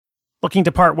Looking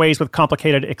to part ways with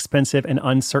complicated, expensive, and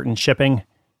uncertain shipping?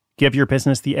 Give your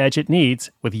business the edge it needs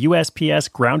with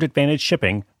USPS Ground Advantage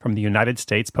shipping from the United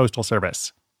States Postal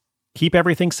Service. Keep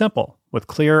everything simple with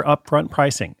clear upfront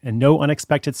pricing and no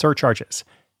unexpected surcharges.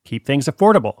 Keep things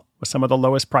affordable with some of the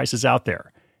lowest prices out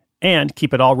there. And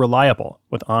keep it all reliable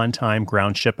with on-time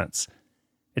ground shipments.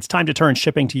 It's time to turn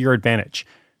shipping to your advantage.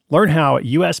 Learn how at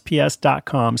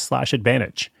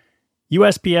USPS.com/advantage.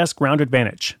 USPS Ground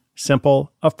Advantage.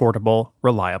 Simple, affordable,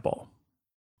 reliable.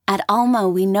 At Alma,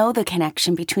 we know the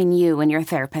connection between you and your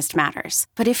therapist matters.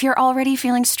 But if you're already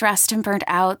feeling stressed and burnt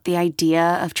out, the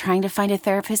idea of trying to find a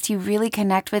therapist you really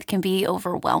connect with can be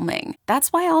overwhelming.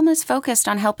 That's why Alma's focused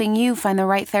on helping you find the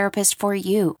right therapist for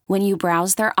you. When you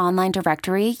browse their online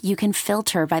directory, you can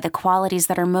filter by the qualities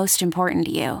that are most important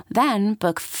to you. Then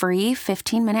book free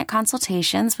 15-minute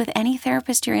consultations with any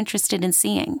therapist you're interested in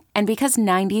seeing. And because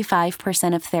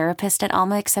 95% of therapists at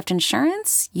Alma accept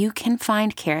insurance, you can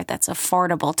find care that's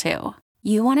affordable too.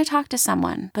 You want to talk to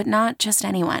someone, but not just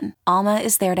anyone. Alma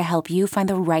is there to help you find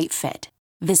the right fit.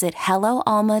 Visit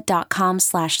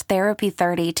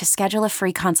helloalma.com/therapy30 to schedule a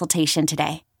free consultation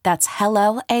today. That's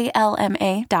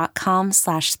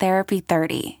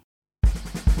helloalma.com/therapy30.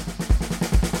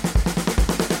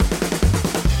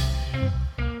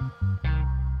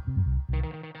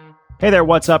 Hey there,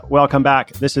 what's up? Welcome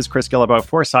back. This is Chris Guillebeau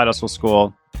for Side Hustle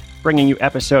School, bringing you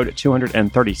episode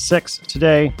 236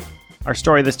 today. Our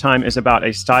story this time is about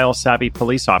a style-savvy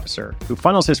police officer who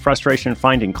funnels his frustration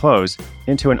finding clothes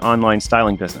into an online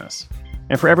styling business.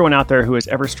 And for everyone out there who has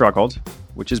ever struggled,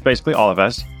 which is basically all of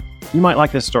us, you might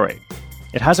like this story.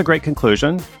 It has a great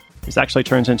conclusion. This actually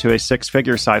turns into a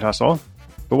six-figure side hustle.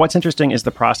 But what's interesting is the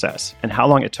process and how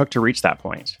long it took to reach that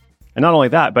point. And not only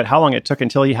that, but how long it took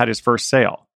until he had his first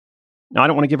sale. Now, I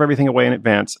don't want to give everything away in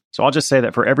advance, so I'll just say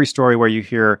that for every story where you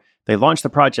hear they launched the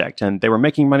project and they were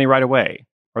making money right away,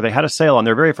 or they had a sale on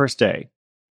their very first day,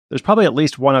 there's probably at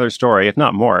least one other story, if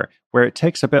not more, where it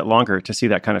takes a bit longer to see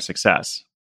that kind of success.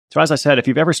 So as I said, if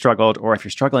you've ever struggled, or if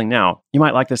you're struggling now, you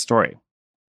might like this story.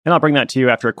 And I'll bring that to you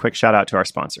after a quick shout out to our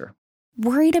sponsor.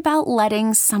 Worried about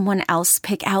letting someone else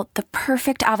pick out the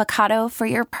perfect avocado for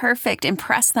your perfect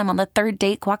impress them on the third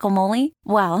date guacamole?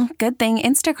 Well, good thing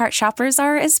Instacart shoppers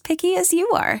are as picky as you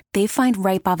are. They find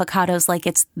ripe avocados like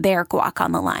it's their guac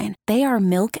on the line. They are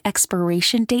milk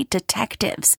expiration date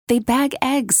detectives. They bag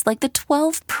eggs like the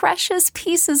 12 precious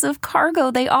pieces of cargo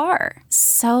they are.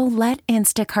 So let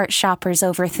Instacart shoppers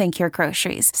overthink your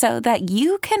groceries so that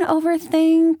you can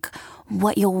overthink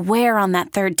what you'll wear on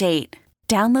that third date.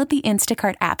 Download the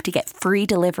Instacart app to get free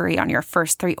delivery on your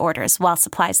first 3 orders while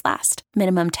supplies last.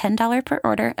 Minimum $10 per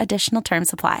order. Additional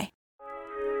terms apply.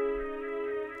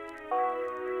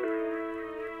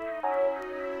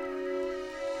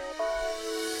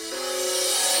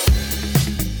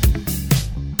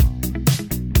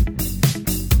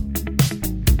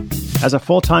 As a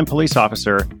full-time police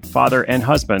officer, father, and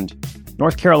husband,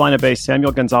 North Carolina-based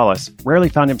Samuel Gonzalez rarely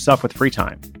found himself with free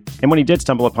time. And when he did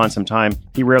stumble upon some time,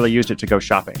 he rarely used it to go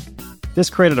shopping.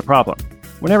 This created a problem.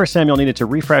 Whenever Samuel needed to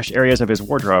refresh areas of his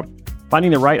wardrobe,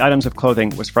 finding the right items of clothing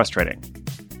was frustrating.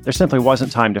 There simply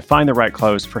wasn't time to find the right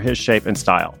clothes for his shape and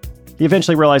style. He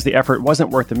eventually realized the effort wasn't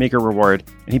worth the meager reward,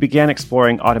 and he began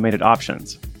exploring automated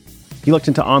options. He looked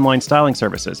into online styling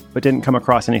services, but didn't come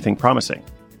across anything promising.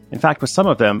 In fact, with some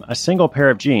of them, a single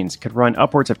pair of jeans could run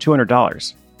upwards of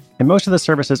 $200. And most of the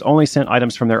services only sent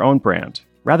items from their own brand,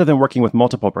 rather than working with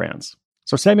multiple brands.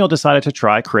 So Samuel decided to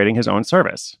try creating his own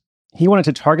service. He wanted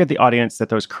to target the audience that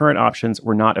those current options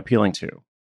were not appealing to.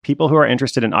 People who are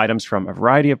interested in items from a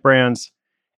variety of brands,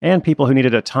 and people who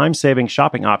needed a time-saving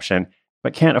shopping option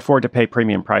but can't afford to pay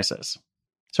premium prices.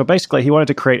 So basically, he wanted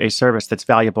to create a service that's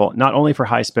valuable not only for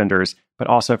high spenders, but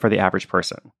also for the average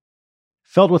person.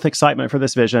 Filled with excitement for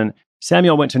this vision,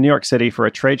 Samuel went to New York City for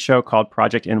a trade show called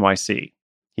Project NYC.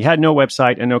 He had no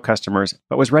website and no customers,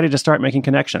 but was ready to start making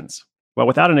connections. Well,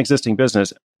 without an existing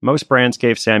business, most brands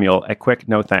gave Samuel a quick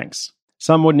no thanks.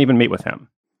 Some wouldn't even meet with him.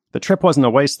 The trip wasn't a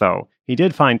waste, though. He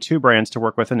did find 2 brands to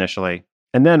work with initially,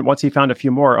 and then once he found a few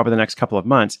more over the next couple of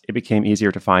months, it became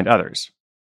easier to find others.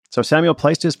 So Samuel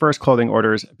placed his first clothing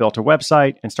orders, built a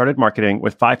website, and started marketing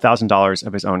with $5,000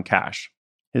 of his own cash.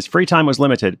 His free time was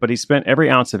limited, but he spent every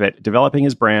ounce of it developing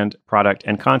his brand, product,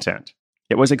 and content.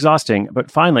 It was exhausting, but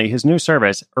finally his new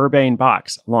service, Urbane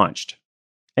Box, launched.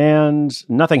 And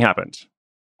nothing happened.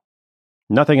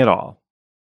 Nothing at all.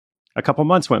 A couple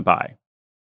months went by.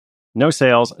 No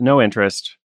sales, no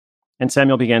interest, and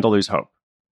Samuel began to lose hope.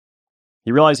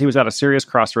 He realized he was at a serious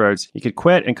crossroads. He could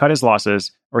quit and cut his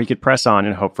losses, or he could press on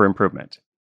and hope for improvement.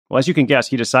 Well, as you can guess,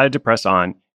 he decided to press on,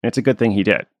 and it's a good thing he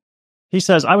did. He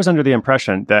says, I was under the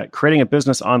impression that creating a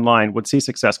business online would see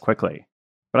success quickly.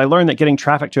 But I learned that getting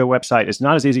traffic to a website is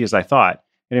not as easy as I thought.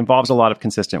 It involves a lot of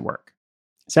consistent work.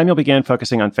 Samuel began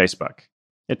focusing on Facebook.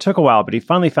 It took a while, but he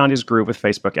finally found his groove with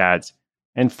Facebook ads.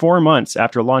 And 4 months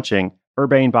after launching,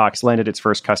 Urbane Box landed its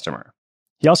first customer.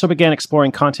 He also began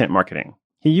exploring content marketing.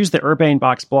 He used the Urbane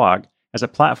Box blog as a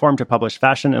platform to publish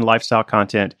fashion and lifestyle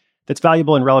content that's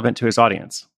valuable and relevant to his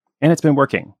audience. And it's been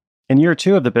working. In year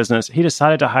 2 of the business, he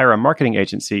decided to hire a marketing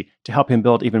agency to help him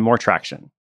build even more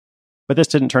traction. But this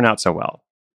didn't turn out so well.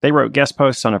 They wrote guest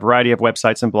posts on a variety of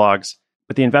websites and blogs,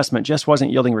 but the investment just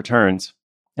wasn't yielding returns,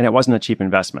 and it wasn't a cheap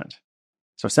investment.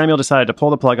 So Samuel decided to pull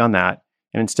the plug on that,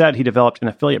 and instead he developed an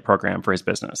affiliate program for his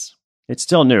business. It's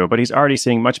still new, but he's already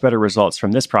seeing much better results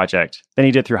from this project than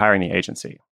he did through hiring the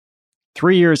agency.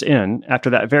 3 years in, after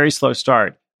that very slow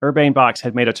start, Urbane Box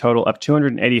had made a total of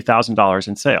 $280,000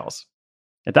 in sales.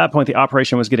 At that point, the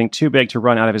operation was getting too big to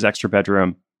run out of his extra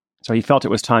bedroom, so he felt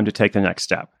it was time to take the next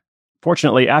step.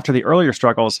 Fortunately, after the earlier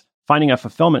struggles, finding a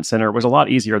fulfillment center was a lot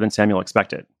easier than Samuel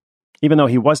expected. Even though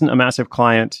he wasn't a massive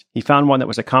client, he found one that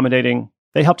was accommodating.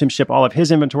 They helped him ship all of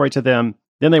his inventory to them,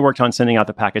 then they worked on sending out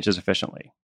the packages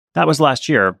efficiently. That was last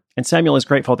year, and Samuel is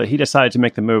grateful that he decided to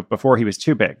make the move before he was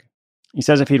too big. He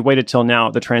says if he'd waited till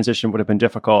now, the transition would have been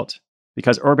difficult,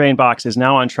 because Urbane Box is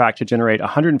now on track to generate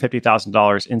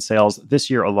 $150,000 in sales this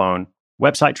year alone.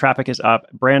 Website traffic is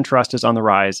up, brand trust is on the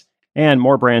rise, and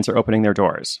more brands are opening their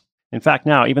doors. In fact,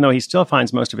 now, even though he still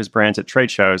finds most of his brands at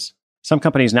trade shows, some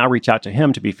companies now reach out to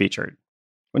him to be featured.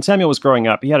 When Samuel was growing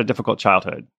up, he had a difficult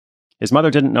childhood. His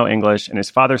mother didn't know English, and his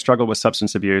father struggled with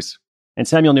substance abuse, and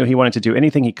Samuel knew he wanted to do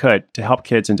anything he could to help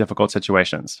kids in difficult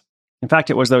situations. In fact,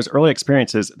 it was those early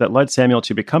experiences that led Samuel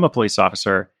to become a police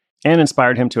officer and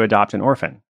inspired him to adopt an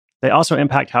orphan. They also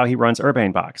impact how he runs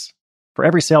Urbane Box. For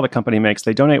every sale the company makes,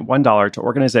 they donate $1 to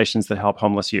organizations that help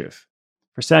homeless youth.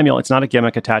 For Samuel, it's not a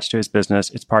gimmick attached to his business,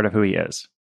 it's part of who he is.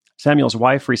 Samuel's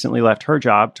wife recently left her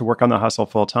job to work on the hustle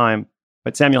full-time,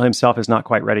 but Samuel himself is not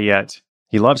quite ready yet.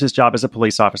 He loves his job as a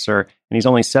police officer, and he's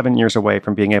only 7 years away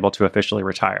from being able to officially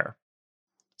retire.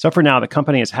 So for now, the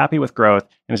company is happy with growth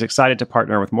and is excited to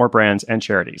partner with more brands and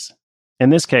charities.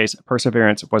 In this case,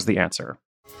 perseverance was the answer.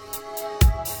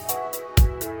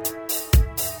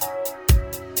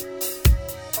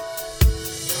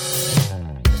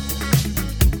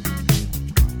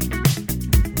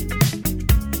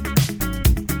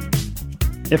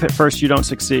 If at first you don't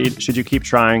succeed, should you keep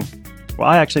trying? Well,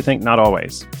 I actually think not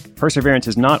always. Perseverance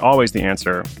is not always the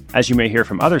answer. As you may hear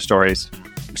from other stories,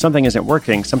 if something isn't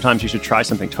working, sometimes you should try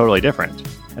something totally different.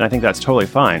 And I think that's totally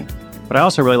fine. But I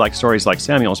also really like stories like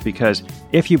Samuel's because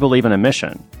if you believe in a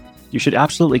mission, you should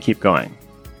absolutely keep going.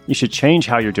 You should change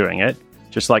how you're doing it,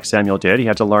 just like Samuel did. He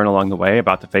had to learn along the way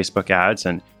about the Facebook ads,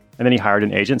 and then he hired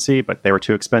an agency, but they were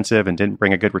too expensive and didn't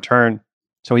bring a good return.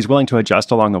 So he's willing to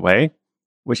adjust along the way,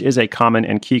 which is a common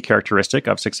and key characteristic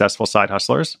of successful side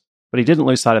hustlers. But he didn't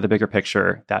lose sight of the bigger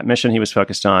picture, that mission he was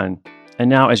focused on. And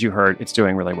now, as you heard, it's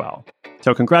doing really well.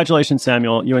 So congratulations,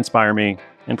 Samuel. You inspire me.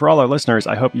 And for all our listeners,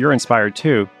 I hope you're inspired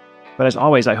too. But as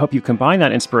always, I hope you combine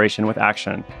that inspiration with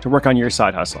action to work on your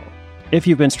side hustle. If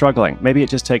you've been struggling, maybe it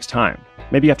just takes time.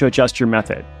 Maybe you have to adjust your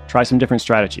method, try some different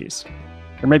strategies.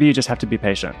 Or maybe you just have to be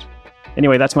patient.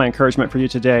 Anyway, that's my encouragement for you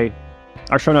today.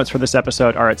 Our show notes for this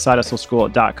episode are at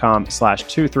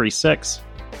sidehustleschool.com/236.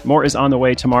 More is on the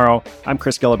way tomorrow. I'm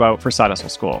Chris Guillebeau for Side Hustle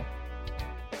School.